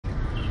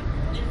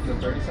So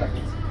 30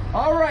 seconds.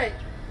 All right,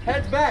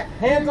 heads back,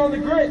 hands on the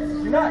grids.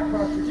 Do not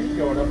cross your feet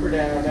going up or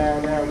down,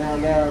 down, down,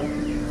 down,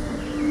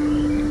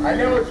 down. I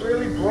know it's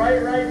really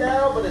bright right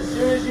now, but as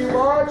soon as you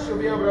launch, you'll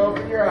be able to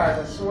open your eyes,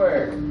 I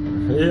swear.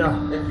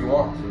 Yeah. If you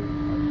want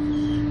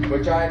to.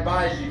 Which I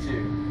advise you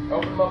to.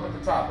 Open them up at the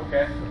top,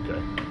 okay?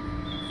 Okay.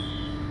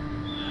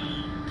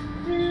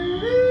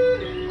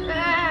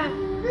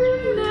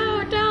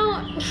 No,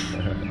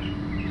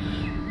 don't.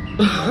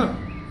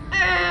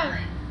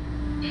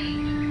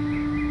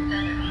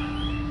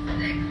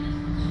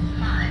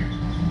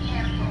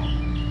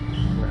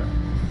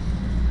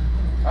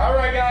 All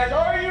right, guys,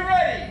 are you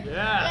ready?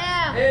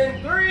 Yeah.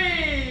 In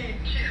 3,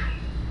 2,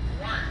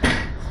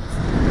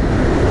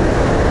 1.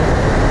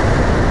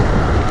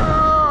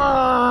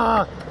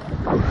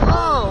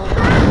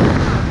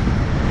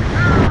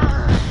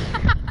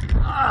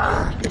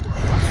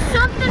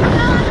 Something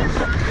fell out of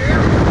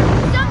your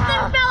pocket.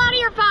 Something fell out of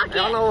your pocket.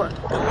 I know it.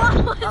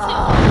 What was it?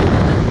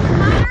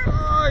 Lighter?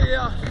 Oh,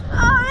 yeah.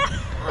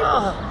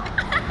 Oh,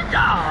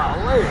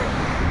 Golly.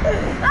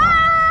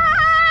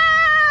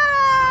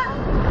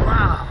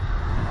 Wow.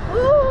 Ooh,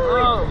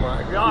 Oh, my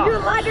God. your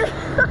lighter.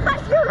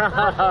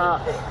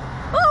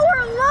 Oh,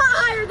 we're a lot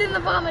higher than the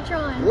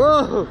Vomitron.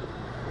 Whoa.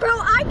 Bro,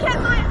 I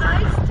kept my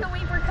eyes till we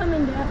were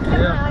coming down.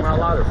 Yeah, my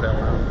lighter fell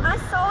out. I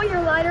saw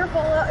your lighter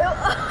fall out.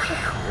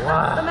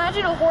 Wow.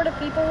 Imagine a horde of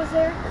people was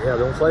there. Yeah,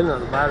 don't say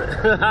nothing about it.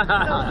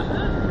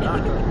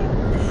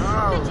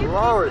 Did you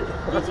Lord.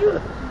 Did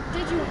you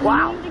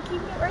Wow. mean to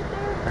keep it right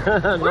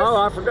there? No,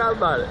 I forgot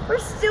about it. We're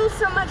still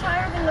so much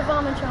higher than the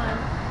Vomitron.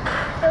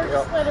 So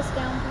just let us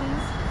down,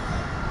 please.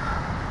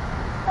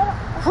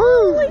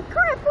 Holy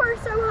crap, we're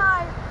so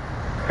high.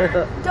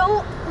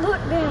 Don't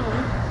look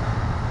down.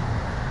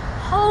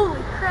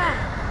 Holy crap.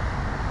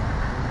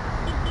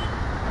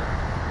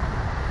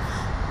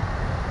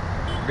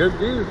 Good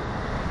view.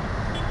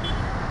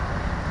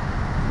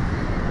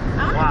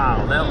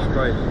 Wow, that was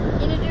crazy. You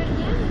gonna do it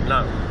again? No.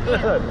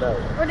 Yeah. No.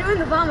 We're doing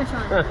the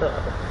Vomitron.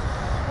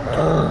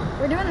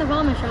 We're doing the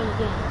Vomitron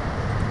again.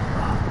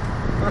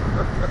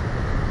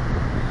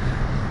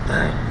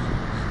 Dang.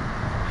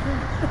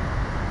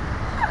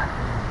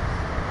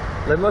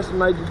 They must have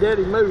made your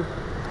daddy move.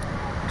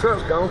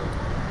 Truck's gone.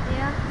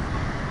 Yeah.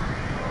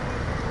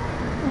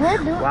 We're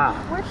doing. Wow.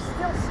 We're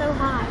still so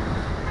high.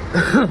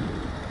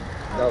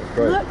 That was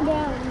crazy. Look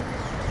down.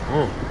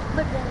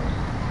 Look down.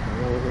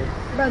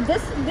 Bro,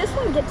 this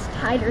one gets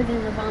tighter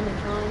than the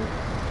Vomitron.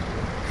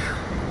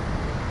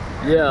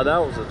 Yeah, that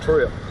was a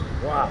trip.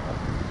 Wow.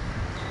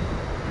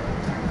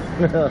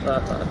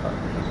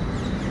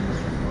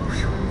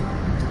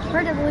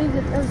 Hard to believe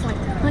that there's like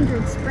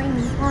 100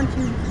 springs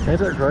onto Ain't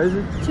that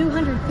crazy?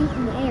 200 feet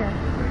in the air.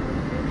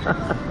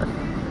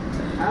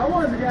 How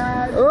was it,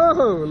 guys?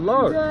 Oh,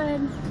 Lord.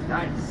 Good.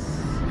 Nice.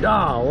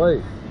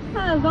 Golly.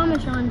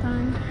 Vomitron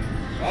time.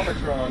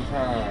 Vomitron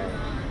time.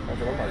 That's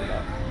what I'm talking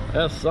about.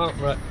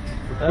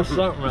 That's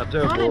something right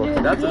there, I wanna do boy.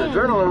 it That's an again.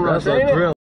 adrenaline rush, That's ain't it? a drill.